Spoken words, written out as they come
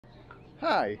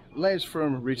Hi, Les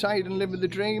from Retired and Living the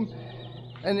Dream,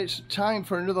 and it's time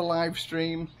for another live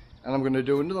stream, and I'm going to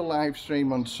do another live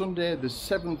stream on Sunday the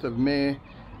 7th of May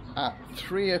at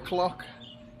 3 o'clock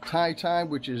Thai time,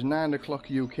 which is 9 o'clock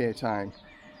UK time.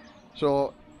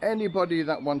 So anybody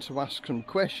that wants to ask some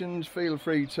questions, feel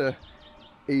free to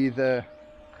either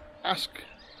ask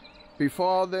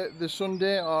before the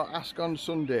Sunday or ask on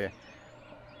Sunday.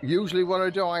 Usually what I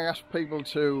do, I ask people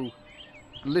to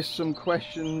list some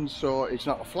questions so it's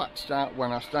not a flat start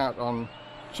when I start on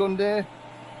Sunday.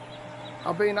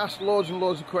 I've been asked loads and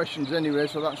loads of questions anyway,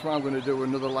 so that's why I'm going to do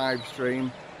another live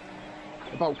stream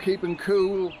about keeping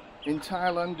cool in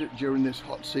Thailand during this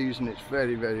hot season. It's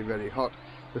very, very, very hot.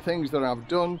 The things that I've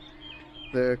done,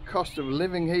 the cost of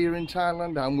living here in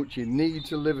Thailand, how much you need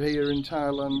to live here in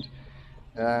Thailand,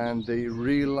 and the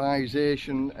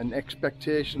realization and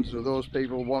expectations of those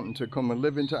people wanting to come and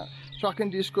live in Thailand. So I can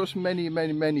discuss many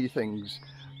things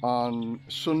on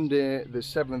Sunday the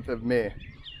 7th of May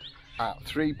at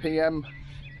 3 PM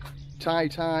Thai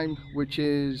time, which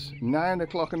is 9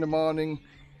 o'clock in the morning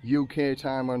UK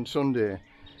time on Sunday.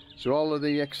 So all of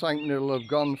the excitement will have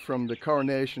gone from the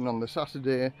coronation on the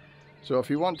Saturday. So if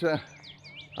you want to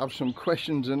have some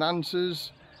questions and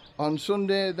answers on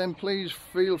Sunday, then please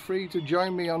feel free to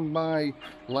join me on my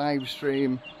live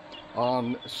stream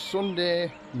on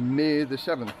Sunday, May the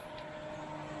 7th.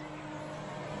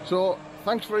 So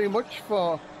thanks very much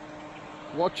for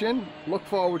watching. Look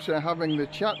forward to having the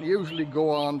chat. Usually go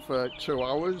on for 2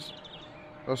 hours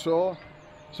or so.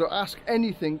 So ask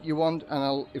anything you want,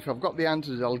 and if I've got the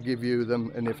answers, I'll give you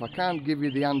them. And if I can't give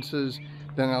you the answers,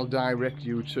 then I'll direct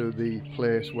you to the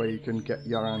place where you can get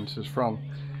your answers from.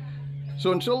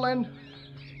 So until then,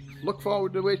 look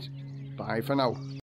forward to it. Bye for now.